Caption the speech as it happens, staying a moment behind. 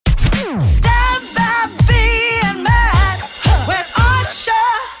Stav, Abby, and Matt with Osher.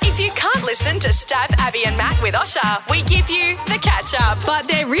 If you can't listen to Stav, Abby and Matt with Osher, we give you the catch-up. But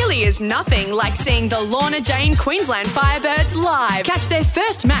there really is nothing like seeing the Lorna Jane Queensland Firebirds live. Catch their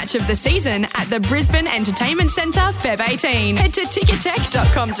first match of the season at the Brisbane Entertainment Centre, Feb 18. Head to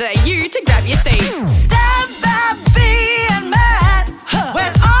tickettech.com.au to grab your seats. Stav, Abby, and Matt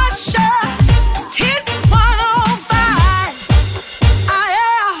with Osher. Hit 105.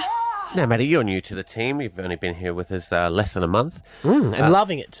 Now, Matty, you're new to the team. You've only been here with us less than a month. And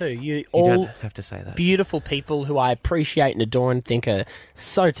loving it too. You don't have to say that. Beautiful people who I appreciate and adore and think are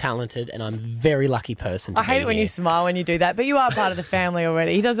so talented, and I'm a very lucky person to I hate be it when here. you smile when you do that, but you are part of the family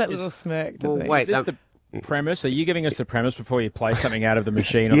already. He does that little smirk, doesn't he? Wait, Is this the premise? Are you giving us the premise before you play something out of the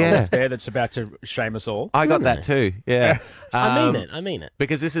machine on Yeah. the left there that's about to shame us all? I got that too, yeah. I mean it.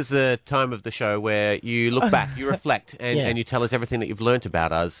 Because this is the time of the show where you look back, you reflect, and, Yeah. and you tell us everything that you've learnt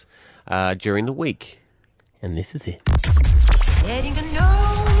about us during the week. And this is it. Getting to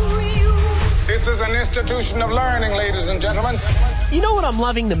know you. This is an institution of learning, ladies and gentlemen. You know what I'm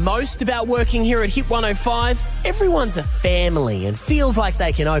loving the most about working here at Hit 105? Everyone's a family and feels like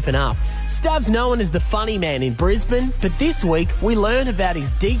they can open up. Stav's known as the funny man in Brisbane, but this week we learned about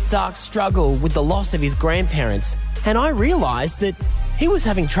his deep, dark struggle with the loss of his grandparents, and I realised that he was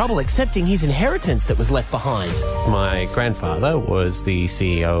having trouble accepting his inheritance that was left behind. My grandfather was the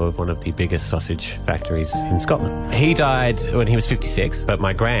CEO of one of the biggest sausage factories in Scotland. He died when he was 56, but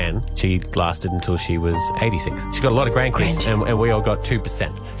my gran, she lasted until she was 86. She got a lot of grandkids, and we all got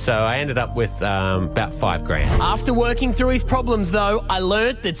 2%. So I ended up with about $5,000. After working through his problems, though, I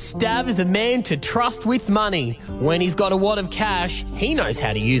learnt that Stav is a man to trust with money. When he's got a wad of cash, he knows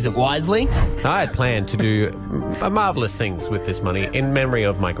how to use it wisely. I had planned to do marvellous things with this money in memory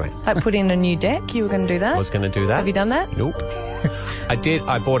of my gran. Like put in a new deck, you were going to do that? I was going to do that. Have you done that? Nope. I did.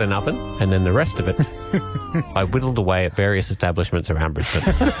 I bought an oven, and then the rest of it, I whittled away at various establishments around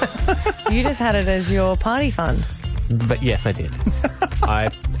Brisbane. You just had it as your party fund. But yes, I did.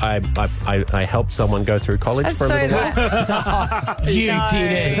 I helped someone go through college That's for a so little while. that. You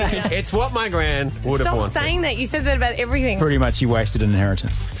did it. It's what my gran would have Stop wanted. saying that. You said that about everything. Pretty much you wasted an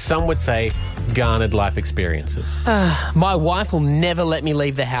inheritance. Some would say garnered life experiences. My wife will never let me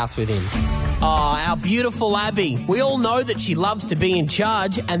leave the house with him. Oh, our beautiful Abby. We all know that she loves to be in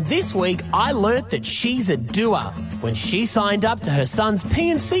charge, and this week I learnt that she's a doer when she signed up to her son's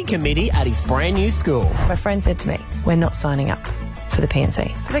P&C committee at his brand new school. My friend said to me, we're not signing up for the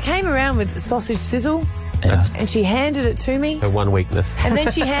PNC. They came around with sausage sizzle, and she handed it to me, Her one weakness. and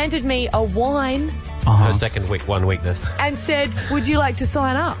then she handed me a wine Her second week, one weakness. and said, would you like to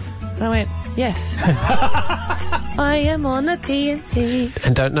sign up? And I went, yes. I am on the PNC.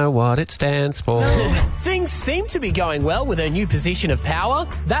 And don't know what it stands for. Things seem to be going well with her new position of power.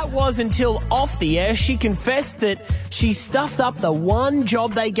 That was until off the air she confessed that she stuffed up the one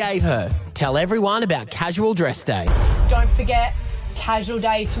job they gave her. Tell everyone about Casual Dress Day. Don't forget, casual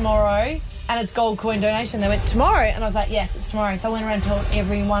day tomorrow, and it's gold coin donation. They went, tomorrow? And I was like, yes, it's tomorrow. So I went around and told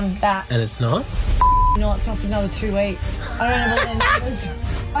everyone that. And it's not? No, it's not for another 2 weeks. I don't have all their numbers.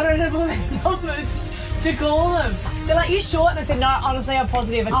 I don't have all their numbers to call them. They're like, you sure? And I said, no, honestly, I'm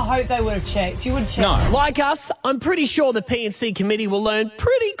positive. And I hope they would have checked. You would check. No. Like us, I'm pretty sure the P&C committee will learn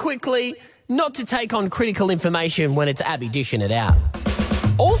pretty quickly not to take on critical information when it's Abby dishing it out.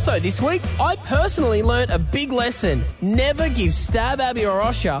 Also this week, I personally learnt a big lesson. Never give Stav, Abby or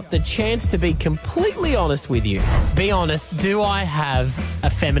Osher the chance to be completely honest with you. Be honest, do I have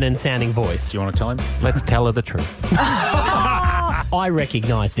a feminine sounding voice? Do you want to tell him? Let's tell her the truth. I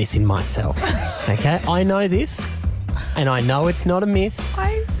recognise this in myself. Okay? I know this, and I know it's not a myth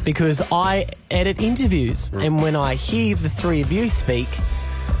because I edit interviews, and when I hear the three of you speak,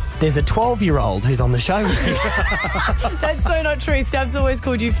 there's a 12-year-old who's on the show with you. That's so not true. Stav's always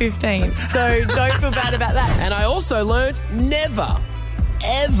called you 15. So don't feel bad about that. And I also learned never,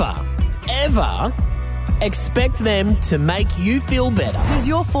 ever, ever expect them to make you feel better. Does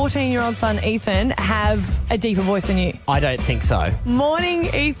your 14-year-old son, Ethan, have a deeper voice than you? I don't think so.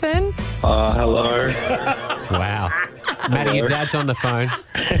 Morning, Ethan. Hello. Wow. Matty, your dad's on the phone.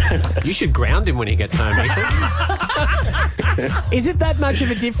 You should ground him when he gets home, Ethan. Is it that much of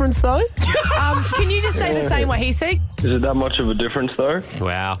a difference, though? Can you just say the same what he said? Is it that much of a difference, though?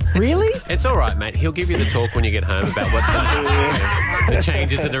 Wow. Really? It's all right, mate. He'll give you the talk when you get home about what's going on, the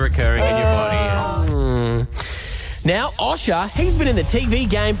changes that are occurring in your body. Now, Osher, he's been in the TV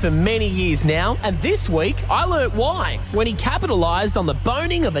game for many years now, and this week I learnt why when he capitalised on the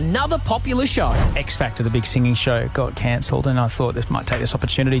boning of another popular show. X Factor, the big singing show, got cancelled, and I thought this might take this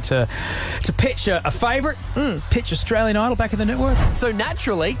opportunity to pitch a favourite, pitch Australian Idol back in the network. So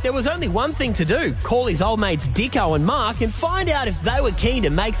naturally, there was only one thing to do: call his old mates Dicko and Mark and find out if they were keen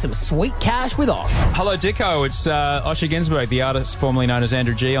to make some sweet cash with Osh. Hello, Dicko. It's Osher Ginsberg, the artist formerly known as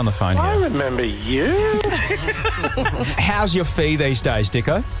Andrew G, on the phone I here. remember you. How's your fee these days,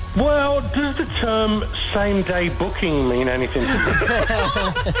 Dicko? Well, does the term same-day booking mean anything to you?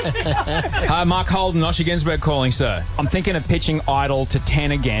 Hi, Mark Holden, Osher Ginsberg calling, sir. I'm thinking of pitching Idol to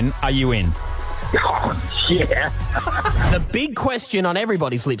 10 again. Are you in? Yeah. The big question on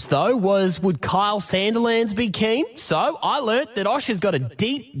everybody's lips, though, was would Kyle Sandilands be keen? So I learnt that Osher's got a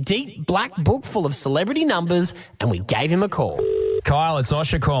deep, deep black book full of celebrity numbers, and we gave him a call. Kyle, it's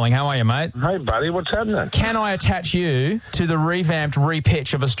Osher calling. How are you, mate? Hey, buddy, what's happening? Can I attach you to the revamped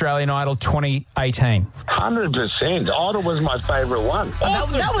repitch of Australian Idol 2018? 100%. Idol was my favourite one.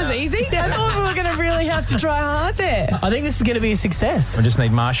 That was easy. I thought we were going to really have to try hard there. I think this is going to be a success. We just need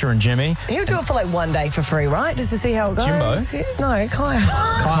Marsha and Jimmy. He'll do it for like one day for free, right? Just to see how it goes. Jimbo? No, Kyle.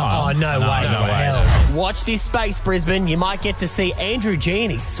 Kyle. Oh, no way. No way. Hell. Watch this space, Brisbane. You might get to see Andrew G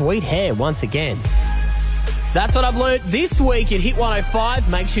and his sweet hair once again. That's what I've learnt this week at Hit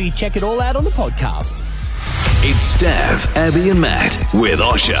 105. Make sure you check it all out on the podcast. It's Stav, Abby and Matt with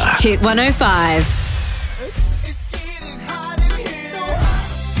Osher. Hit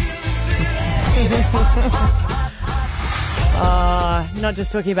 105. Not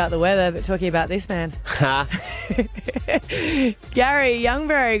just talking about the weather, but talking about this man. Gary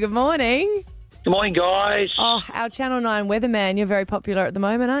Youngberry, good morning. Good morning, guys. Oh, our Channel 9 weatherman. You're very popular at the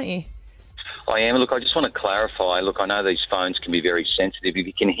moment, aren't you? I am. Look, I just want to clarify. Look, I know these phones can be very sensitive. If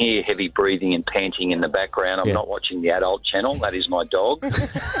you can hear heavy breathing and panting in the background, I'm not watching the adult channel. That is my dog.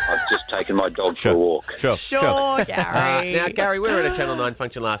 I've just taken my dog for a walk. Sure, Gary. Now, Gary, we were at a Channel 9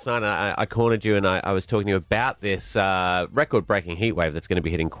 function last night, and I cornered you, and I was talking to you about this record-breaking heat wave that's going to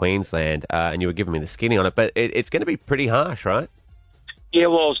be hitting Queensland, and you were giving me the skinny on it, but it's going to be pretty harsh, right? Yeah,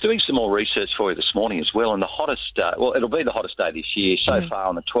 well, I was doing some more research for you this morning as well, and the hottest, it'll be the hottest day this year. So far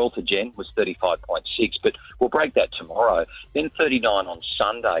on the 12th of Jan was 35.6, but we'll break that tomorrow. Then 39 on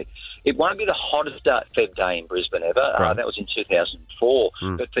Sunday. It won't be the hottest Feb day in Brisbane ever. Right. That was in 2004.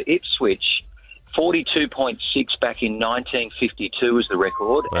 But for Ipswich, 42.6 back in 1952 was the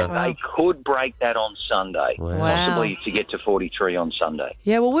record, and they could break that on Sunday, possibly to get to 43 on Sunday.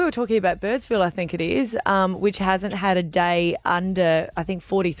 Yeah, well, we were talking about Birdsville, I think it is, which hasn't had a day under, I think,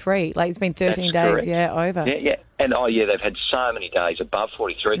 43. Like, it's been 13 That's days, correct. over. Yeah. And, they've had so many days above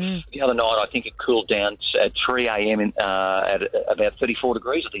 43. The other night, I think it cooled down at 3 a.m. At about 34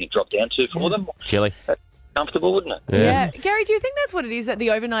 degrees. I think it dropped down to for them. Chilly. Comfortable, wouldn't it? Yeah. Gary, do you think that's what it is, that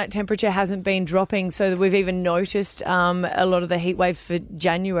the overnight temperature hasn't been dropping, so that we've even noticed a lot of the heat waves for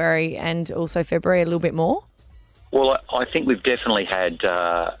January and also February a little bit more? Well, I think we've definitely had,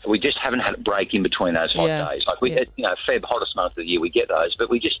 we just haven't had a break in between those hot days. Like, we had, Feb, hottest month of the year, we get those, but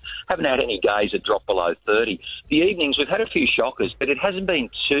we just haven't had any days that drop below 30. The evenings, we've had a few shockers, but it hasn't been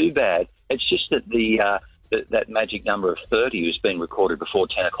too bad. It's just that that magic number of 30 has been recorded before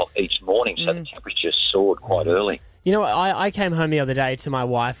 10 o'clock each morning, so the temperature soared quite early. You know what, I came home the other day to my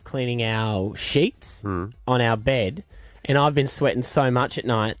wife cleaning our sheets on our bed, and I've been sweating so much at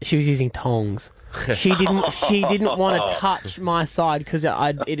night. She was using tongs. She didn't want to touch my side because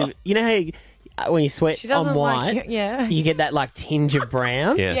you know how when you sweat on white, you get that like tinge of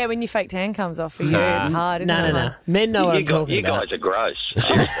brown. Yeah, when your fake tan comes off for you, it's hard. No. Men know what I'm talking you about. guys are gross.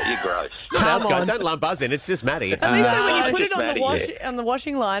 Seriously, you're gross. Don't lump us in. It's just Maddie. At least when you put it on the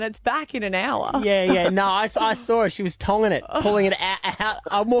washing line, it's back in an hour. Yeah. No, I saw her. She was tonguing it, pulling it out.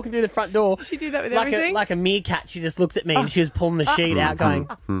 I'm walking through the front door. She do that with like everything? like a meerkat. She just looked at me and she was pulling the sheet out, going,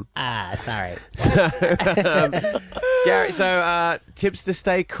 sorry. Gary, so tips to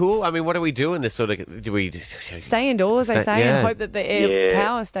stay cool? I mean, what do we do in this sort of... Do we stay indoors, they say, and hope that the air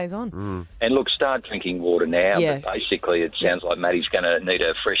power stays on. And look, start drinking water now. Yeah. But basically, it sounds like Maddie's going to need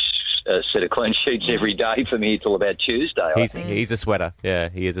a fresh set of clean sheets every day from here till about Tuesday. He's a sweater. Yeah,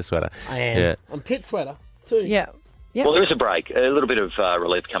 he is a sweater. I am. Yeah. I'm pit sweater, too. Yeah. Yep. Well, there is a break, a little bit of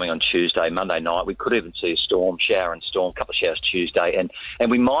relief coming on Tuesday, Monday night. We could even see a storm, shower and storm, a couple of showers Tuesday, and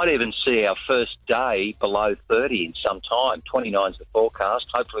we might even see our first day below 30 in some time. 29 is the forecast.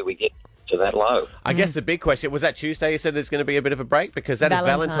 Hopefully we get to that low. I guess the big question, was that Tuesday you said there's going to be a bit of a break? Because that is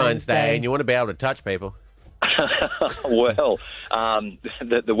Valentine's Day and you want to be able to touch people. Well,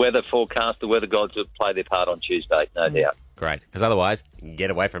 the weather forecast, the weather gods will play their part on Tuesday, no doubt. Great, because otherwise, get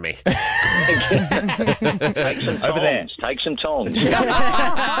away from me. Over there. Take some tongs.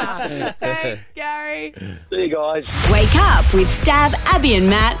 Thanks, Gary. See you guys. Wake up with Stav, Abby and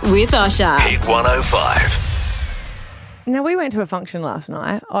Matt with Osher. Hit 105. Now, we went to a function last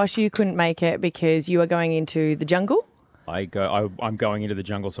night. Osher, you couldn't make it because you were going into the jungle. I'm going into the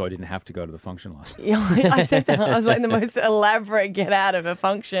jungle, so I didn't have to go to the function last night. Yeah, I said that. I was like the most elaborate get out of a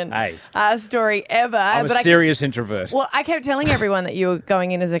function story ever. I'm a serious introvert. Well, I kept telling everyone that you were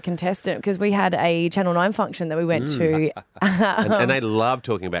going in as a contestant because we had a Channel 9 function that we went to. And they love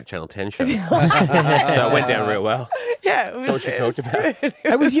talking about Channel 10 shows. So it went down real well. Yeah. That's what she talked about.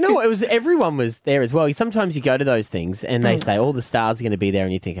 It was, everyone was there as well. Sometimes you go to those things and they say all the stars are going to be there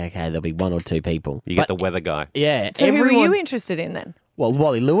and you think, okay, there'll be one or two people. You get the weather guy. Yeah. So who were you interested in then? Well,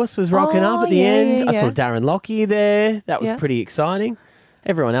 Wally Lewis was rocking up at the end. I yeah. saw Darren Lockyer there. That was Yeah. pretty exciting.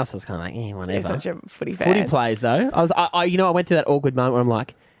 Everyone else was kind of like, whatever. You're such a footy fan. Footy players, though. I went through that awkward moment where I'm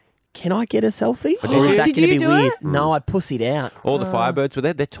like, can I get a selfie? Did Or is you? that Did gonna you be do weird? it? No, I pussied out. All the Firebirds were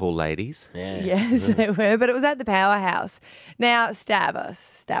there. They're tall ladies. Yeah. Yes, they were, but it was at the Powerhouse. Now,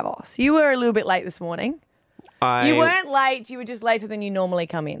 Stavos, you were a little bit late this morning. You weren't late, you were just later than you normally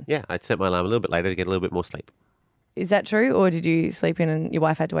come in. Yeah, I'd set my alarm a little bit later to get a little bit more sleep. Is that true, or did you sleep in and your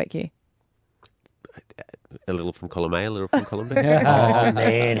wife had to wake you? A little from column A, a little from column B. Oh,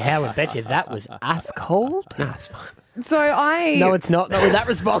 man. How would bet you that was ice cold? No, it's fine. So I... No, it's not. Not with that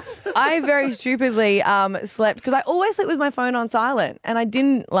response. I very stupidly slept because I always sleep with my phone on silent, and I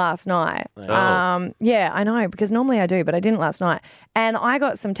didn't last night. Oh. Yeah, I know, because normally I do, but I didn't last night. And I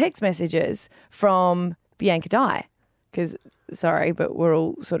got some text messages from Bianca Dye because... Sorry, but we're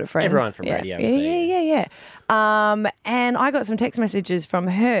all sort of friends. Everyone from radio. Yeah. And I got some text messages from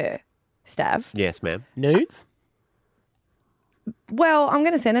her, Stav. Yes, ma'am. Nudes? Well, I'm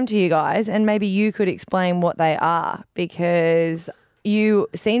going to send them to you guys, and maybe you could explain what they are because you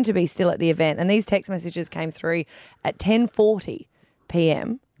seem to be still at the event. And these text messages came through at 10:40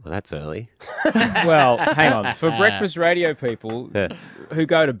 p.m. Well, that's early. Well, hang on. For breakfast radio people who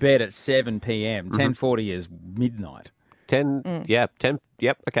go to bed at 7 p.m., 10:40 is midnight. 10, 10,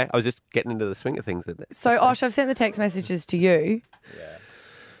 yep, okay. I was just getting into the swing of things. So, Osh, I've sent the text messages to you. Yeah.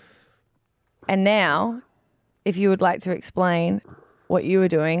 And now, if you would like to explain what you were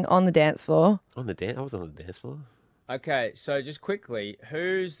doing on the dance floor. I was on the dance floor. Okay, so just quickly,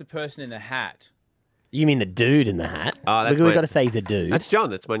 who's the person in the hat? You mean the dude in the hat? Oh, that's We've got to say he's a dude. That's John.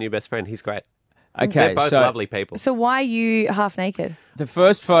 That's my new best friend. He's great. Okay, They're both so lovely people. So why are you half naked? the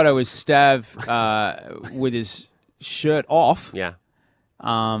first photo is Stav with his shirt off. Yeah.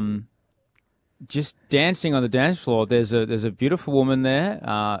 Just dancing on the dance floor. There's a beautiful woman there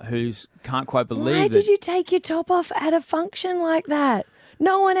who can't quite believe Why that. did you take your top off at a function like that?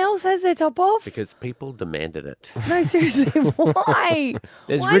 No one else has their top off. Because people demanded it. No, seriously, why?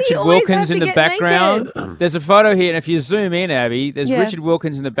 There's Why do you Richard always Wilkins have to in the get background. naked? There's a photo here, and if you zoom in, Abby, there's Yeah. Richard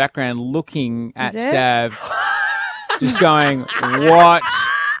Wilkins in the background looking at there? Stav, just going, "What?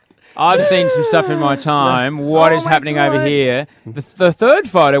 I've seen some stuff in my time. What is my happening over God. here?" The third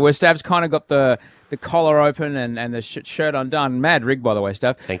photo where Stav's kind of got the collar open and the shirt undone. Mad rig, by the way,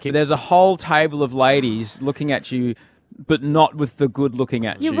 Stav. Thank you. But there's a whole table of ladies looking at you, but not with the good looking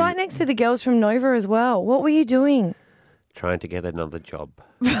at You're you. right next to the girls from Nova as well. What were you doing? Trying to get another job.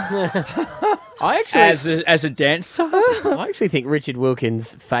 I actually, As a dancer? I actually think Richard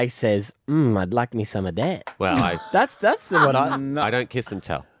Wilkins' face says, I'd like me some of that. Well, That's what I... I don't kiss and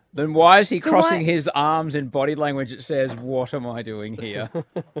tell. Then why is he So crossing why- his arms in body language that says, "What am I doing here?"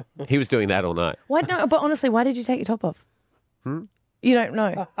 He was doing that all night. Why? No, but honestly, why did you take your top off? You don't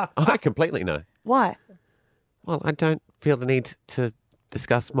know. I completely know. Why? Well, I don't feel the need to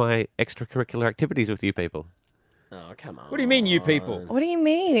discuss my extracurricular activities with you people. Oh, come on. What do you mean, you people? What do you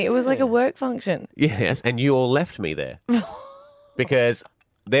mean? It was like a work function. Yes, and you all left me there. Because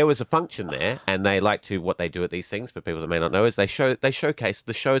there was a function there, and they like to, what they do at these things, for people that may not know, is they showcase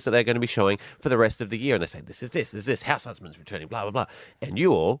the shows that they're going to be showing for the rest of the year, and they say, this is this, House Husband's returning, blah, blah, blah. And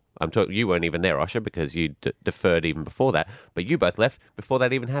you all, you weren't even there, Osher, because you deferred even before that, but you both left before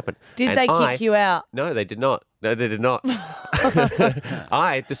that even happened. Did And they kick you out? No, they did not. No, they did not.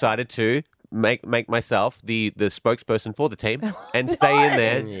 I decided to make myself the spokesperson for the team and stay in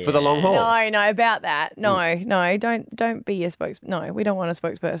there for the long haul. No, about that. No, don't be a No, we don't want a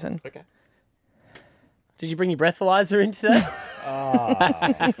spokesperson. Okay. Did you bring your breathalyzer in today?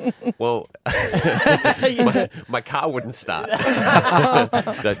 Well, my car wouldn't start.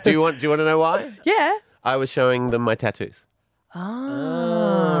 So do you want to know why? Yeah. I was showing them my tattoos. Oh,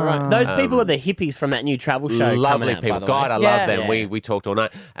 Right. Those people are the hippies from that new travel show. Lovely coming out, people. by the God, way. I Yeah. love them. Yeah. We talked all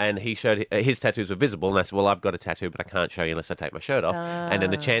night, and he showed his tattoos were visible, and I said, "Well, I've got a tattoo, but I can't show you unless I take my shirt off." And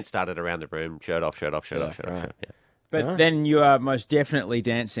then the chant started around the room: shirt off, shirt off, shirt off, shirt off. Shirt. Yeah. But then you are most definitely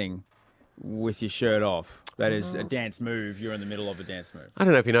dancing with your shirt off. That is a dance move. You're in the middle of a dance move. I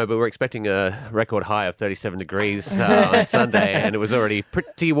don't know if you know, but we're expecting a record high of 37 degrees on Sunday, and it was already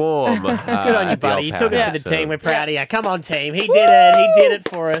pretty warm. Good on you, at the buddy. Old You took it Palace, for the so team. We're proud of you. Come on, team. He did it. He did it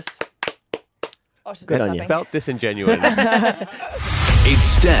for us. Good on you. Felt disingenuous.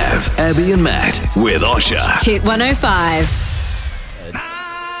 It's Stav, Abby and Matt with Osher. Hit 105.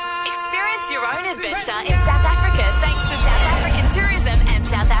 Experience your own adventure in South Africa thanks to South African Tourism and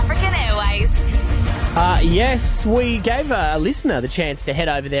South African Airways. Yes, we gave a listener the chance to head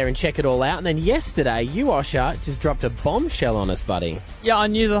over there and check it all out. And then yesterday, you, Osher, just dropped a bombshell on us, buddy. Yeah, I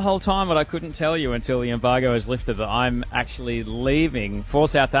knew the whole time, but I couldn't tell you until the embargo is lifted that I'm actually leaving for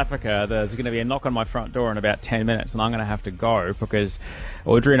South Africa. There's going to be a knock on my front door in about 10 minutes, and I'm going to have to go because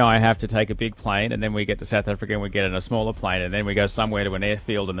Audrey and I have to take a big plane, and then we get to South Africa and we get in a smaller plane, and then we go somewhere to an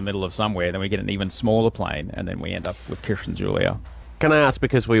airfield in the middle of somewhere, then we get an even smaller plane, and then we end up with Kirsten Julia. Can I ask,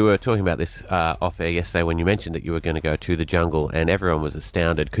 because we were talking about this off air yesterday when you mentioned that you were going to go to the jungle and everyone was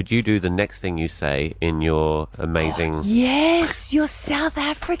astounded, could you do the next thing you say in your amazing... Yes, your South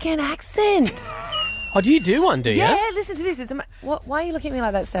African accent. Oh, do you do one, do you? Yeah, listen to this. It's why are you looking at me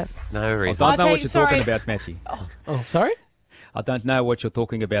like that, Steph? No I reason. don't know Okay, what you're sorry. talking about, Matty. Oh, sorry? I don't know what you're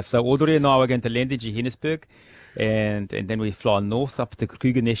talking about. So Audrey and I are going to land in Johannesburg, and then we fly north up to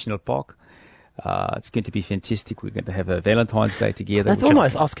Kruger National Park. It's going to be fantastic. We're going to have a Valentine's Day together. That's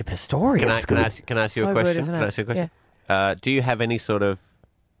almost Oscar Pistorius. Can I ask you a So good, question? isn't Can I it? ask you a question? Do you have any sort of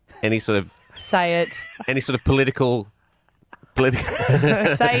Say it. political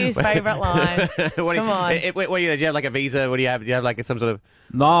Say his favourite line. What Come on. do you have like a visa? What do you have? Do you have like some sort of...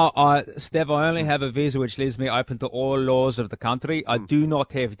 No, Steph, I only have a visa which leaves me open to all laws of the country. I do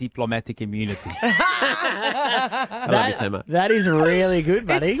not have diplomatic immunity. I love you so much. That is really good,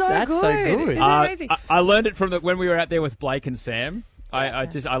 buddy. It's so That's so good. good. It's amazing. I learned it from when we were out there with Blake and Sam. I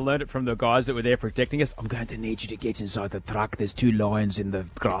learned it from the guys that were there protecting us. I'm going to need you to get inside the truck. There's 2 lions in the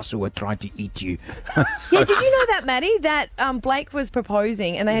grass who are trying to eat you. Yeah, did you know that, Maddie? That Blake was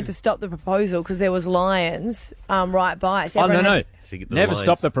proposing and they had to stop the proposal because there was lions right by it. So Oh, no, everyone no. had Never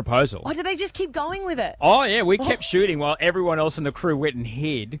stop the proposal. Oh, did they just keep going with it? Oh, yeah, we kept shooting while everyone else in the crew went and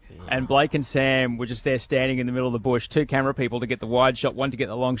hid. And Blake and Sam were just there standing in the middle of the bush, 2 camera people to get the wide shot, 1 to get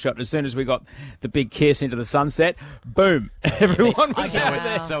the long shot. And as soon as we got the big kiss into the sunset, boom, everyone was out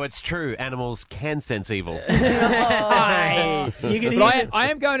there. So it's true. Animals can sense evil. Hi. You can But hear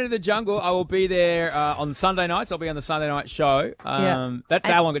I am going to the jungle. I will be there on Sunday nights. I'll be on the Sunday night show. Yeah. That's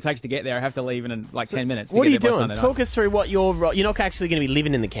how long it takes to get there. I have to leave in like 10 minutes. To What get are you there by doing? Sunday night. Talk us through what you're not actually going to be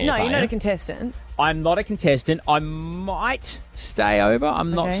living in the camp. No, are you're not you? a contestant. I'm not a contestant. I might stay over. I'm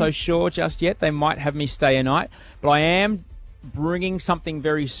not Okay. so sure just yet. They might have me stay a night. But I am bringing something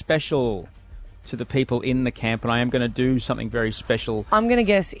very special to the people in the camp, and I am going to do something very special. I'm going to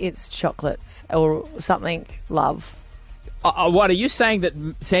guess it's chocolates or something love. What are you saying, that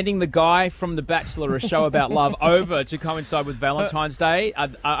sending the guy from The Bachelor, a show about love, over to coincide with Valentine's Day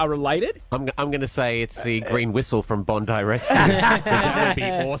are related? I'm going to say it's the green whistle from Bondi Rescue. 'Cause that would be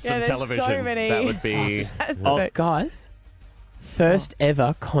awesome there's television. so many. That would be... Oh, guys, first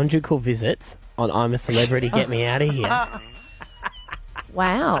ever conjugal visits on I'm a Celebrity, Get Me Out of Here.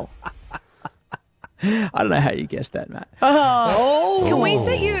 Wow. I don't know how you guessed that, Matt. Oh. Can we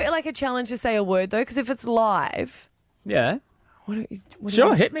set you like a challenge to say a word though? Because if it's live, Yeah. what do you Sure,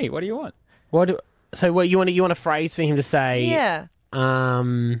 want? hit me. What do you want? So you want a phrase for him to say? Yeah.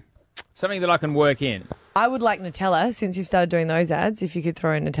 Something that I can work in. I would like Nutella since you've started doing those ads. If you could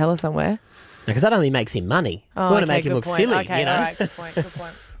throw in Nutella somewhere. Because that only makes him money. Oh, we want to okay, make him good look point. silly. Okay, you know? all right, good point. Good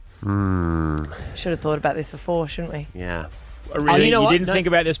point. Should have thought about this before, shouldn't we? Yeah. Really? you know what? didn't No. think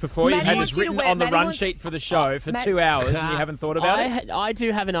about this before? Maddie You've had wants this you to written wear- on the Maddie run wants- sheet for the show for Matt- 2 hours and you haven't thought about it? I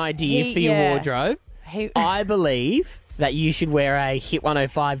do have an idea for your Yeah. wardrobe. He- I believe that you should wear a Hit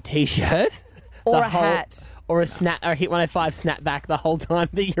 105 T-shirt. Or the a hat. Or a Hit 105 snapback the whole time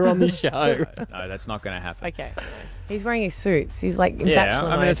that you're on the show. No, that's not going to happen. Okay. He's wearing his suits. He's like in Yeah, bachelor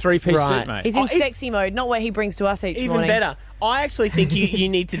I'm in a mode. 3-piece Right. suit, mate. He's in sexy mode, not what he brings to us each Even morning. better. I actually think you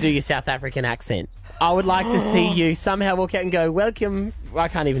need to do your South African accent. I would like to see you somehow walk out and go, welcome. I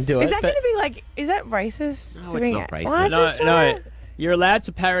can't even do it. Is that but going to be like, is that racist? No, it's not racist. Well, I just trying to- You're allowed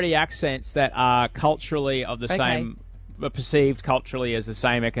to parody accents that are culturally of the same, perceived culturally as the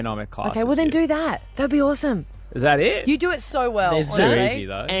same economic class. Okay, well then do that. That'd be awesome. Is that it? You do it so well. There's honestly. too easy,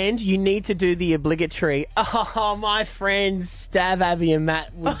 though. And you need to do the obligatory, oh, my friends, Stav, Abby and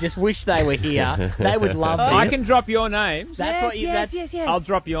Matt would just wish they were here. They would love this. I can drop your names. That's what you... Yes, that's, yes. I'll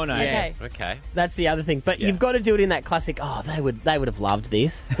drop your name. Okay. Okay. That's the other thing. But you've got to do it in that classic, they would have loved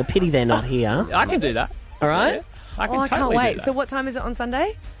this. It's a pity they're not here. I can do that. All right? Yeah, I can I totally can't do wait. that. So what time is it on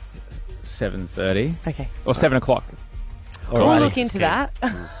Sunday? 7:30. Okay. Or 7 o'clock. We'll Alrighty. look into that.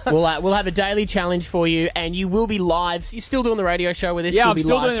 We'll have a daily challenge for you, and you will be live. You're still doing the radio show with us? Yeah, You'll I'm be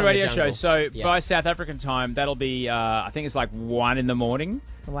still live doing the from radio show. jungle. So Yeah. by South African time, that'll be, I think it's like 1 in the morning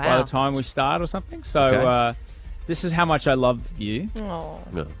by Wow. the time we start or something. So Okay. this is how much I love you. Oh.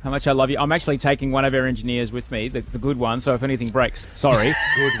 How much I love you. I'm actually taking one of our engineers with me, the good one, so if anything breaks, sorry.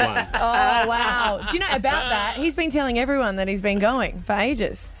 Good one. Oh, wow. Do you know about that? He's been telling everyone that he's been going for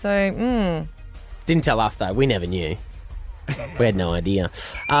ages. So, Didn't tell us, though. We never knew. We had no idea.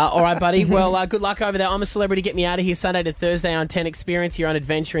 All right, buddy. Well, good luck over there. I'm a Celebrity. Get me out of here. Sunday to Thursday on 10 Experience. You're on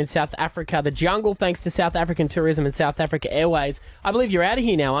adventure in South Africa. The jungle, thanks to South African Tourism and South Africa Airways. I believe you're out of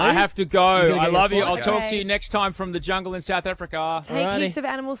here now, aren't I you? have to go. You gotta I get love your you. I'll flight. talk Okay. to you next time from the jungle in South Africa. take Alrighty. heaps of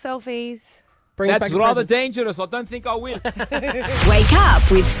animal selfies. Bring us That's back a rather present. dangerous. I don't think I will. Wake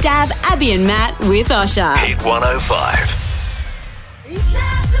up with Stav, Abby and Matt with Osher. Hit 105.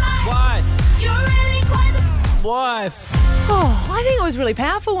 Wife. Oh, I think it was really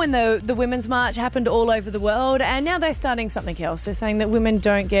powerful when the Women's March happened all over the world, and now they're starting something else. They're saying that women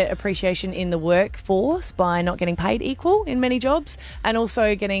don't get appreciation in the workforce by not getting paid equal in many jobs, and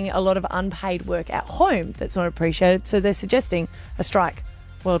also getting a lot of unpaid work at home that's not appreciated. So they're suggesting a strike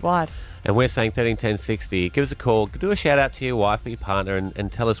worldwide. And we're saying 131060. Give us a call. Do a shout out to your wife or your partner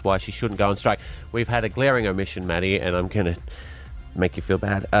and tell us why she shouldn't go on strike. We've had a glaring omission, Maddie, and I'm going to make you feel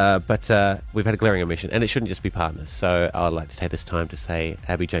bad. But we've had a glaring omission, and it shouldn't just be partners. So I'd like to take this time to say,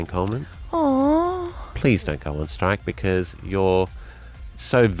 Abby Jane Coleman, Aww. please don't go on strike, because you're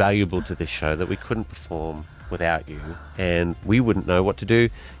so valuable to this show that we couldn't perform without you, and we wouldn't know what to do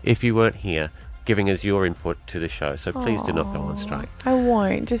if you weren't here giving us your input to the show. So please do not go on strike. I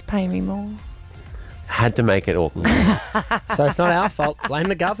won't. Just pay me more. Had to make it awkward. So it's not our fault. Blame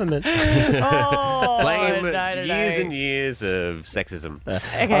the government. Oh, Blame no. years and years of sexism.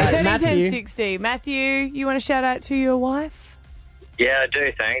 Okay, Matthew. 131060. Matthew, you want to shout out to your wife? Yeah, I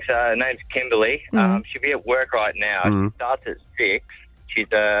do, thanks. Her name's Kimberly. She'll be at work right now. She starts at 6.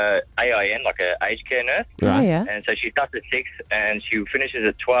 She's a AIN, like a aged care nurse. Oh, yeah. And so she starts at 6 and she finishes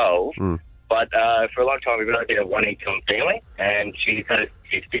at 12. But for a long time, we've only been a one-income family, and she's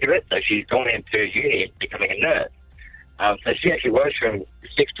sick of it, so she's gone into uni and becoming a nurse. So she actually works from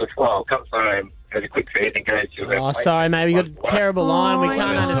 6 to 12, comes home, has a quick feed, and goes to her Oh, place. sorry, mate. You got a terrible line. We I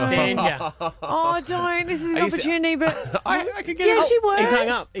can't know. understand you. Oh, don't. This is an opportunity, but... I could get yeah, it. she works. He's hung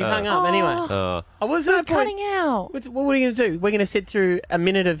up. He's hung up anyway. Oh, Was It's cutting out. What are you going to do? We're going to sit through a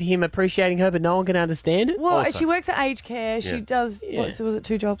minute of him appreciating her, but no one can understand it? Well, Also- she works at aged care. She Yeah. does, Yeah. was it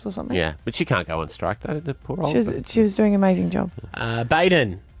 2 jobs or something? yeah, but she can't go on strike, though, the poor old... She was doing an amazing job.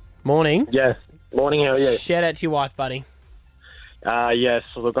 Baden, morning. Yes. Morning, how are you? Shout out to your wife, buddy. Yes,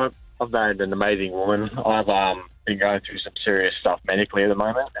 look, I've married an amazing woman. I've been going through some serious stuff medically at the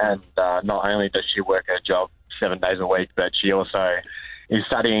moment, and not only does she work her job 7 days a week, but she also is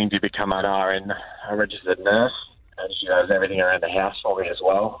studying to become an RN, a registered nurse, and she does everything around the house for me as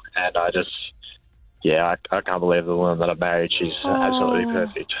well. And I can't believe the woman that I've married. She's absolutely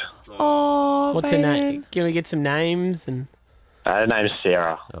perfect. Oh, What's her name? Can we get some names? And Her name's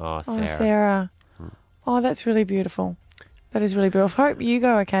Sarah. Oh, Oh, Sarah. Sarah. Oh, that's really beautiful. That is really beautiful. Hope you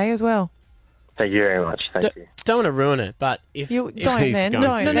go okay as well. Thank you very much. Thank you. don't want to ruin it, but if You if don't he's then. going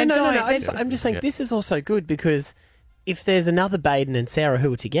Don't. to- Then No. don't. I'm just saying Yeah. this is also good because if there's another Baden and Sarah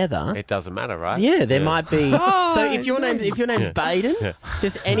who are together, It doesn't matter, right? yeah, there might be. Oh, So if your name's Baden,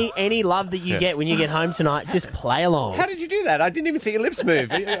 just any love that you get when you get home tonight, just play along. How did you do that? I didn't even see your lips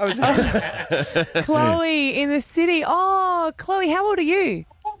move. I was... Chloe in the city. Oh, Chloe, how old are you?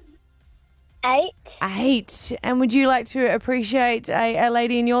 8. 8. And would you like to appreciate a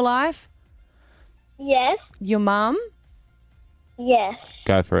lady in your life? Yes. Your mum? Yes.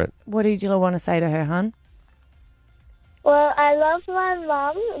 Go for it. What did you want to say to her, hun? Well, I love my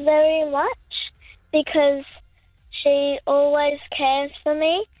mum very much because she always cares for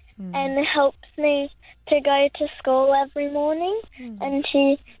me and helps me to go to school every morning, and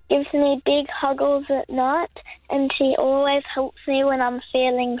she gives me big huggles at night, and she always helps me when I'm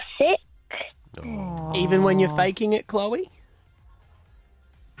feeling sick. Even when you're faking it, Chloe?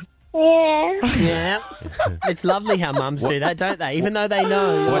 Yeah. Yeah. It's lovely how mums do that, don't they? Even though they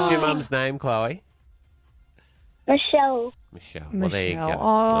know. What's your mum's name, Chloe? Michelle. Michelle. Well, there you go.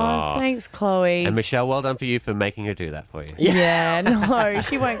 Oh, thanks, Chloe. And Michelle, well done for you for making her do that for you. Yeah, no,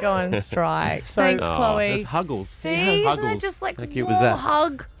 she won't go on strike. Thanks, Chloe. There's Huggles. See, isn't it just like cute warm was that?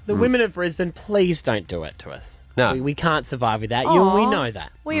 hug? The women of Brisbane, please don't do it to us. No. We can't survive without you, and we know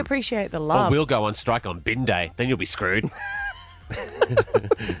that. We appreciate the Or love. we'll go on strike on bin day. Then you'll be screwed.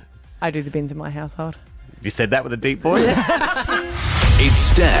 I do the bins in my household. You said that with a deep voice?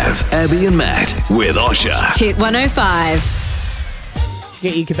 It's Stav, Abby and Matt with Osher. Hit 105.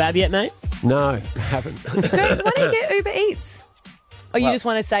 Get your kebab yet, mate? No, haven't. Why don't you get Uber Eats? Or you just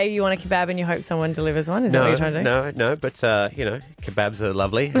want to say you want a kebab and you hope someone delivers one? Is that what you're trying to do? No, but, kebabs are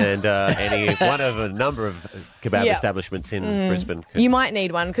lovely, and one of a number of kebab establishments in Brisbane. You might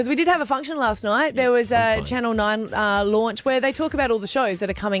need one, because we did have a function last night. There was a Channel 9 launch where they talk about all the shows that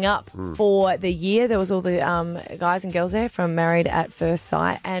are coming up for the year. There was all the guys and girls there from Married at First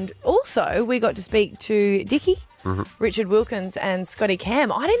Sight. And also we got to speak to Dickie, Richard Wilkins and Scotty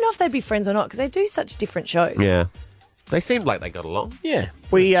Cam. I didn't know if they'd be friends or not, because they do such different shows. Yeah. They seemed like they got along. Yeah.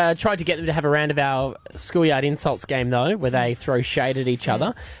 We tried to get them to have a round of our schoolyard insults game, though, where they throw shade at each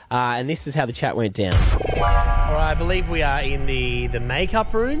other. And this is how the chat went down. All right, I believe we are in the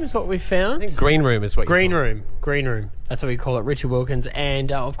makeup room is what we found. Green room is what Green room. Green room. That's what we call it. Richard Wilkins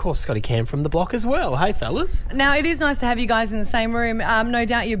and, of course, Scotty Cam from the block as well. Hey, fellas. Now, it is nice to have you guys in the same room. No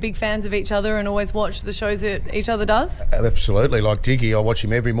doubt you're big fans of each other and always watch the shows that each other does. Absolutely. Like Diggy, I watch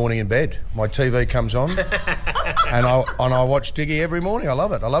him every morning in bed. My TV comes on and I watch Diggy every morning. I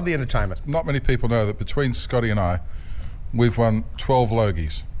love it. I love the entertainment. Not many people know that between Scotty and I, we've won 12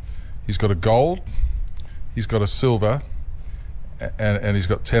 Logies. He's got a gold, he's got a silver, and he's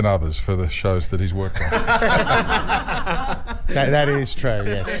got 10 others for the shows that he's worked on. That is true,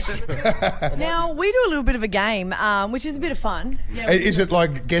 yes. Now, we do a little bit of a game, which is a bit of fun. Is it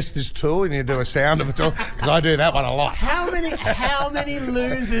like Guess This Tool and you do a sound of a tool? Because I do that one a lot. How many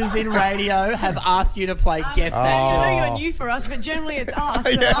losers in radio have asked you to play Guess That? I know you're new for us, but generally it's us.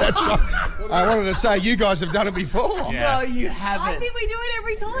 Yeah, that's right. I wanted to say you guys have done it before. Yeah. No, you haven't. I think we do it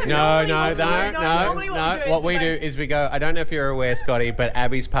every time. No. What we do is we go, I don't know if you're aware, Scotty, but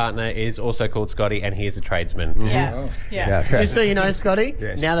Abby's partner is also called Scotty, and he is a tradesman. Yeah. Just so you know, Scotty,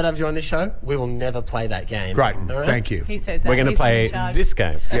 Yes. now that I've joined the show, we will never play that game. Great, All right? thank you. He says that. We're going to He's play in charge. this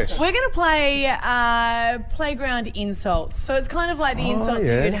game. Yes. We're going to play playground insults. So it's kind of like the insults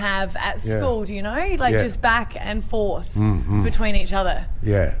yeah. you would have at school, do you know? Like Yeah. just back and forth between each other.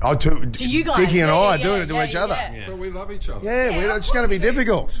 Yeah. To you guys. Diggy and I do yeah, it to each other. yeah. But we love each other. Yeah, it's going to be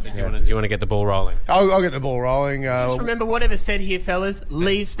difficult. Do you want to get the ball rolling? I'll get the ball rolling. Just remember, whatever's said here, fellas,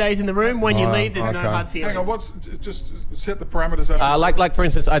 stays in the room. When you leave, there's no okay. hard feelings. Hang on, just set the parameters up. Like for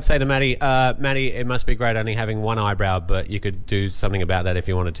instance, I'd say to Maddie, it must be great only having one eyebrow, but you could do something about that if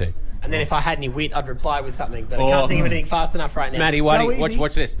you wanted to. And then if I had any wit, I'd reply with something, but I can't think of anything fast enough right now. Maddie,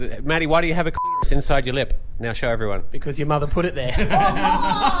 watch this. Maddie, why do you have a clitoris inside your lip? Now show everyone. Because your mother put it there.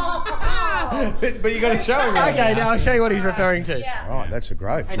 But you got to show everyone. Okay, now I'll show you what he's referring to. Right, that's a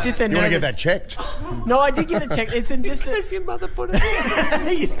great. It's just you want to get nervous- that checked? No, I did get it checked. It's in just because your mother put it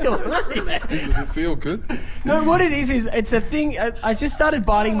there. You still learning that. Does it feel good? No, what it is it's a thing. I just started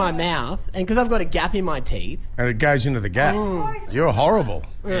biting my mouth, and because I've got a gap in my teeth, And it goes into the gap. You're horrible.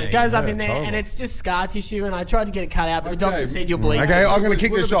 it goes up in it's there, horrible. and it's just scar tissue. And I tried to get it cut out, but the doctor said you'll bleed. Okay, I'm going to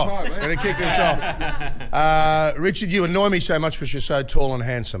kick One this at a off. time, eh? I'm going to kick this off. Richard, you annoy me so much because you're so tall and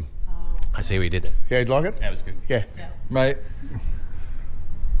handsome. I see we did it. Yeah, you'd like it? That was good. Yeah. Mate,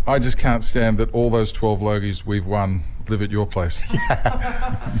 I just can't stand that all those 12 Logies we've won live at your place.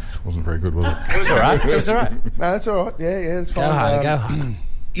 Wasn't very good, was it? It was all right. It was all right. No, that's all right. Yeah, it's fine. Go hard.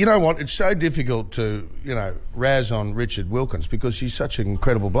 You know what? It's so difficult to, razz on Richard Wilkins because he's such an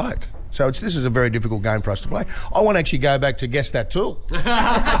incredible bloke. So this is a very difficult game for us to play. I want to actually go back to Guess That Tool. And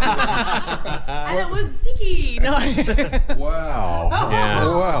it was Dickie. No. Wow. Yeah.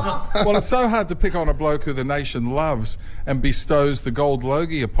 Wow. Well, it's so hard to pick on a bloke who the nation loves and bestows the gold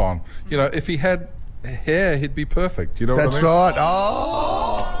Logie upon. If he had hair, he'd be perfect. You know That's what I mean? right.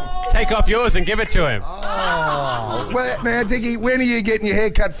 Oh. Take off yours and give it to him. Well, now, Dickie, when are you getting your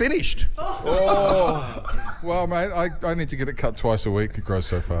haircut finished? Oh. Well, mate, I need to get it cut twice a week. It grows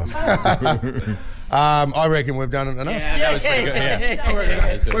so fast. I reckon we've done it enough. Yeah, that was pretty good.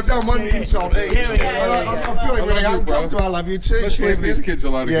 Yeah. We've done one insult each. I'm feeling really love you, bro. uncomfortable. I love you too. Let's leave these kids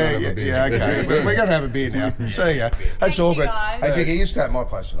alone and go Yeah, have a beer. yeah, okay. We're going to have a beer now. See ya. That's all good. Hey, Dickie, you stay at my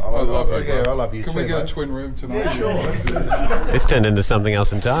place tonight. I love you, bro. Yeah, I love you Can too. we get a mate. twin room tonight? Yeah, sure. This turned into something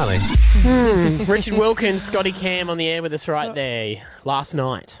else entirely. Richard Wilkins, Scotty Cam on the air with us right there last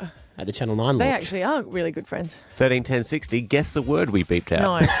night. at the Channel 9 They launch. actually are really good friends. 131060. Guess the word we beeped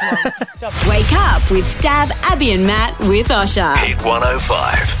out. No, come on. Stop. Wake up with Stav, Abby and Matt with Osher. Hit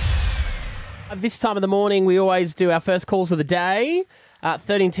 105. At this time of the morning, we always do our first calls of the day.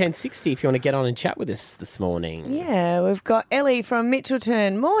 131060 if you want to get on and chat with us this morning. Yeah, we've got Ellie from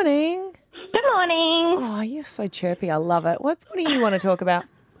Mitchelton. Morning. Good morning. Oh, you're so chirpy. I love it. What do you want to talk about?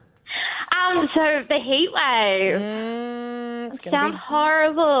 So the heat wave. It's Sounds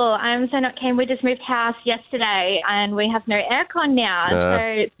horrible. I'm so not keen. We just moved house yesterday and we have no aircon now. So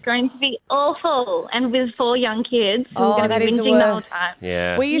it's going to be awful. And with 4 young kids, we're going to be whinging the whole time.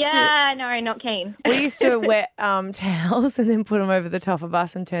 Yeah. No, not keen. We used to wet towels and then put them over the top of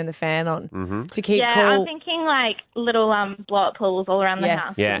us and turn the fan on to keep yeah, cool. I'm thinking like little blow-up pools all around the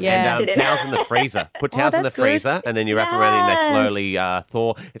house. Yeah, and towels in the freezer. Put towels in the that's good. freezer, and then you wrap them around and they slowly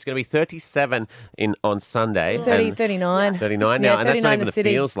thaw. It's going to be 37 on Sunday. 39. 39 Yeah, now, and that's not 39 even the the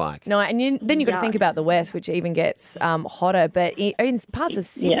city. feels like. No, and then you've got to think about the west, which even gets hotter. But in parts of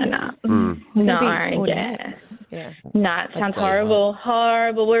Sydney, it's going to be 48. Yeah. No, it sounds horrible.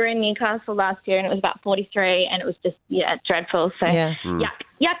 Horrible. We were in Newcastle last year and it was about 43 and it was just, dreadful. So, yuck,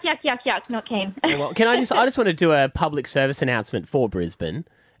 not keen. Yeah, well, I just want to do a public service announcement for Brisbane,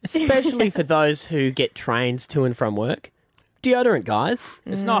 especially for those who get trains to and from work. Deodorant, guys.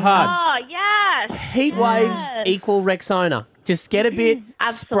 It's not hard. Oh, yes. Heat waves equal Rexona. Just get a bit,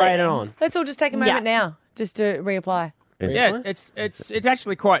 spray it on. Let's all just take a moment now just to reapply. Yeah, it's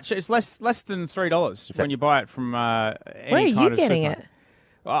actually quite cheap. It's less than $3 when you buy it from any Where are you kind of getting supermarket.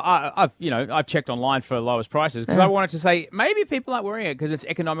 it? I've checked online for lowest prices because I wanted to say maybe people aren't wearing it because it's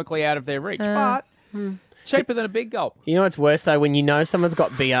economically out of their reach, but cheaper than a big gulp. You know what's worse, though? When you know someone's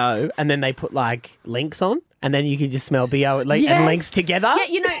got BO and then they put, links on, and then you can just smell BO and links together. Yeah,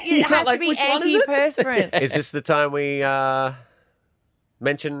 it has to be antiperspirant. Is this the time we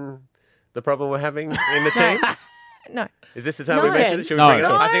mention the problem we're having in the team? No. Is this the time we mention it? Should we No. bring it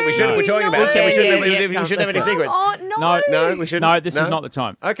up? I think we should. We're talking about it. We shouldn't have any secrets. Oh, no. No, we shouldn't. No, this is not the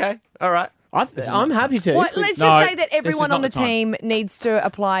time. Okay, all right. I'm happy to. Let's just say that everyone on the team needs to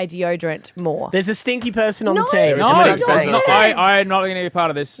apply deodorant more. There's a stinky person on the team. I'm not going to be a part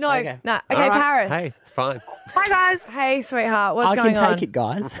of this. No. Okay. No. Okay, All right. Paris. Hey, fine. Hi, guys. Hey, sweetheart. What's I going can on? take it,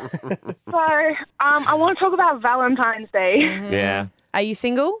 guys. So, I want to talk about Valentine's Day. Yeah. Are you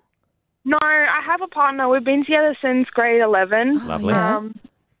single? No, I have a partner. We've been together since grade 11. Lovely.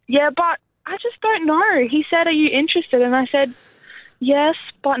 Yeah, but I just don't know. He said, are you interested? And I said, yes,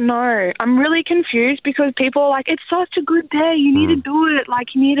 but no. I'm really confused because people are like, it's such a good day. You need to do it.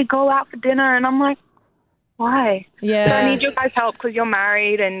 You need to go out for dinner. And I'm like, why? Yeah. So I need your guys' help because you're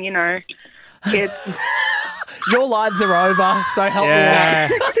married and, kids. Your lives are over, so help me out.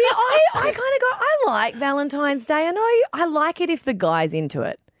 See, I kind of I like Valentine's Day. I know I like it if the guy's into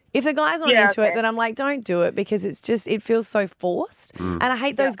it. If the guy's not into it, then I'm like, don't do it because it feels so forced. And I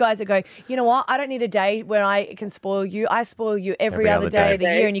hate those guys that go, you know what, I don't need a day where I can spoil you. I spoil you every other day of the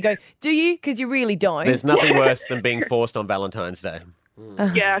year. And you go, do you? Because you really don't. There's nothing worse than being forced on Valentine's Day.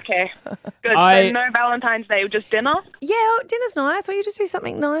 Yeah, okay. Good. So no Valentine's Day, just dinner? Yeah, dinner's nice. Or you just do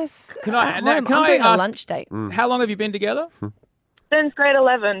something nice. Can I I'm doing a lunch date. How long have you been together? Since grade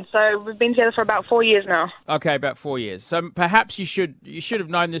 11, so we've been together for about 4 years now. Okay, about 4 years. So perhaps you should have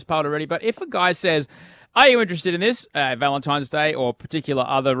known this part already. But if a guy says, "Are you interested in this Valentine's Day or particular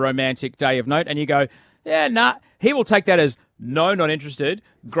other romantic day of note?" and you go, "Yeah, nah," he will take that as no, not interested.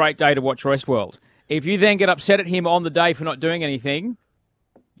 Great day to watch Westworld. If you then get upset at him on the day for not doing anything,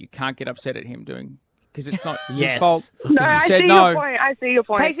 you can't get upset at him doing. Because it's not his fault. No, I see your point. I see your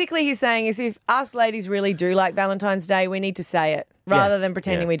point. Basically, he's saying is if us ladies really do like Valentine's Day, we need to say it rather than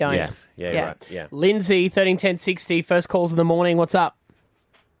pretending we don't. Yes. Yeah, right. Yeah. Lindsay, 131060, first calls of the morning. What's up?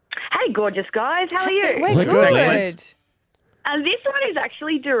 Hey, gorgeous guys. How are you? We're good. This one is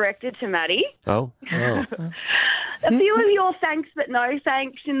actually directed to Maddie. Oh. A few of your thanks but no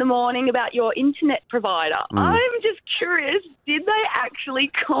thanks in the morning about your internet provider. I'm just curious, did they actually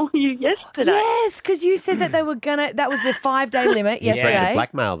call you yesterday? Yes, because you said that they were that was their 5-day limit yesterday. Yeah,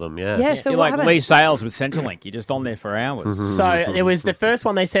 blackmail them, yeah. Yeah, so You're what like happened? Lee Sales with Centrelink. You're just on there for hours. So it was the first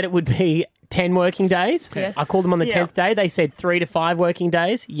one they said it would be 10 working days. Yes. I called them on the 10th day. They said 3 to 5 working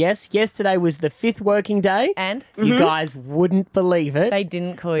days. Yes, yesterday was the 5th working day. And? You guys wouldn't believe it. They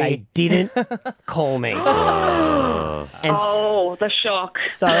didn't call you. They didn't call me. And the shock.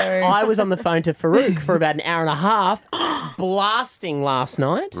 so I was on the phone to Farouk for about an hour and a half, blasting last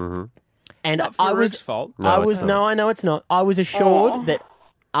night. And not I was Farouk's fault. I know it's not. I was assured that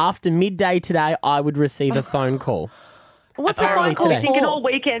after midday today I would receive a phone call. What's the Apparently phone call today. I'm thinking for? all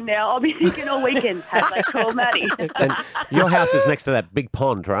weekend now. I'll be thinking all weekend. Have they called Maddie? And your house is next to that big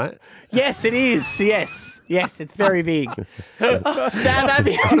pond, right? Yes, it is. Yes, it's very big. Stav,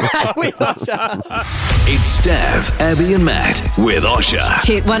 Abby, and Matt with Osher. It's Stav, Abby and Matt with Osher.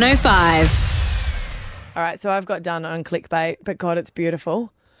 Hit 105. All right, so I've got done on clickbait, but God, it's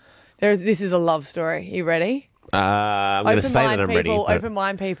beautiful. This is a love story. You ready? I'm going to say that I'm ready. people, but- open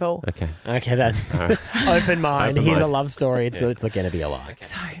mind people. Okay. Okay, then. All right. Open mind. Open Here's a mind. love story. It's going to be a lie.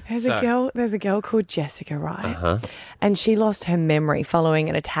 So there's a girl called Jessica, right? Uh-huh. And she lost her memory following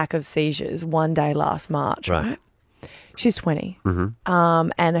an attack of seizures one day last March, right? She's 20. Mm-hmm.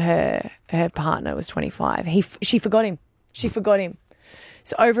 And her partner was 25. She forgot him. She forgot him.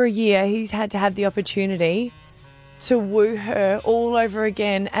 So over a year, he's had to have the opportunity to woo her all over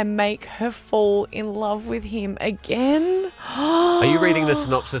again and make her fall in love with him again. Are you reading the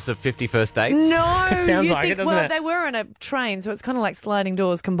synopsis of 50 First Dates? No. It sounds you like think, it, doesn't well, it? they were on a train, so it's kind of like sliding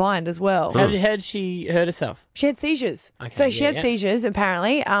doors combined as well. How did she hurt herself? She had seizures. Okay, So she yeah, had seizures,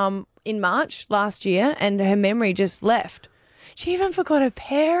 apparently, in March last year, and her memory just left. She even forgot her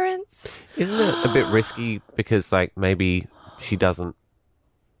parents. Isn't it a bit risky because, like, maybe she doesn't,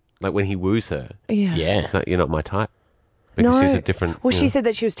 like, when he woos her, Yeah. it's not, you're not my type. Because she's a different... Well, she said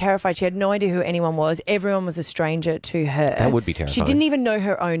that she was terrified. She had no idea who anyone was. Everyone was a stranger to her. That would be She terrifying. didn't even know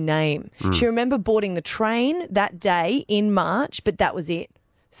her own name. Mm. She remembered boarding the train that day in March, but that was it.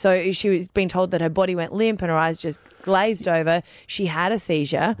 So she was being told that her body went limp and her eyes just glazed over. She had a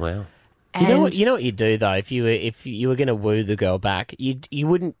seizure. Wow. You know what you'd do though if you were going to woo the girl back, you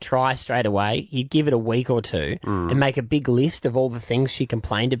wouldn't try straight away. You'd give it a week or two and make a big list of all the things she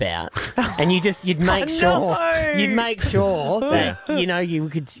complained about, and you'd make sure that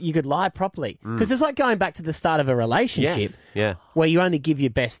you could lie properly, because it's like going back to the start of a relationship, where you only give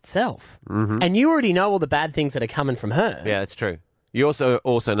your best self, and you already know all the bad things that are coming from her. Yeah, that's true. You also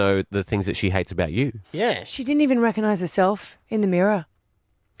know the things that she hates about you. Yeah, she didn't even recognise herself in the mirror.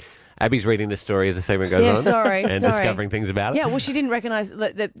 Abby's reading this story as the segment goes on. Sorry. And discovering things about it. Yeah, well, she didn't recognise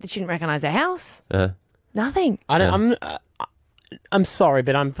she didn't recognise her house. Uh-huh. Nothing. I'm sorry,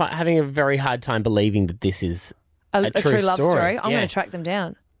 but I'm having a very hard time believing that this is A true love story. I'm Yeah. going to track them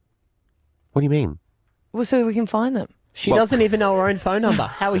down. What do you mean? Well, so we can find them. She doesn't even know her own phone number.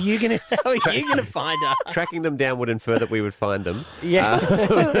 How are you gonna find her? Tracking them down would infer that we would find them. Yeah.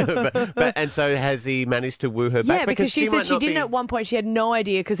 And so has he managed to woo her back? Yeah, because she said she didn't at one point. She had no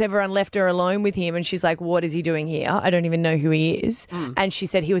idea because everyone left her alone with him, and she's like, "What is he doing here? I don't even know who he is." And she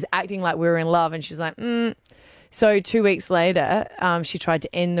said he was acting like we were in love, and she's like, So 2 weeks later, she tried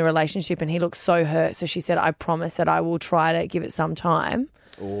to end the relationship, and he looked so hurt. So she said, "I promise that I will try to give it some time."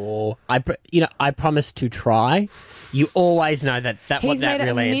 Or I promise to try. You always know that He's what that made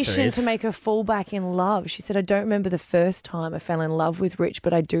really a answer mission is. to make her fall back in love. She said, "I don't remember the first time I fell in love with Rich,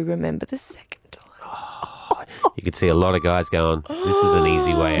 but I do remember the second time." You could see a lot of guys going, this is an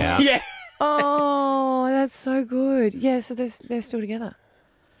easy way out. Yeah. Oh, that's so good. Yeah, so they're still together.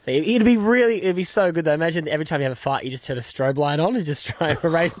 So it'd be so good though. Imagine every time you have a fight, you just turn a strobe light on and just try and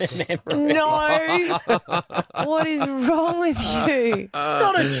erase their memory. No. What is wrong with you? It's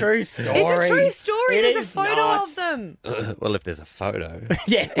not a true story. It's a true story. It There's a is photo not. of them. Well, if there's a photo.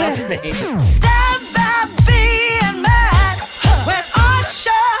 Yeah, it must be. Stav, Abby and Matt with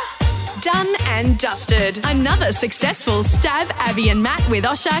Osher. Done and dusted. Another successful Stav, Abby and Matt with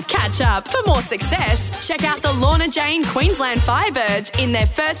Osher catch up. For more success, check out the Lorna Jane Queensland Firebirds in their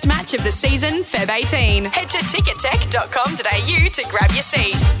first match of the season, Feb 18. Head to tickettech.com.au to grab your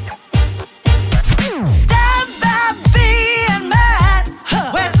seat. Stav, Abby and Matt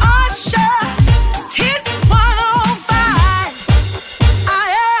with Osher.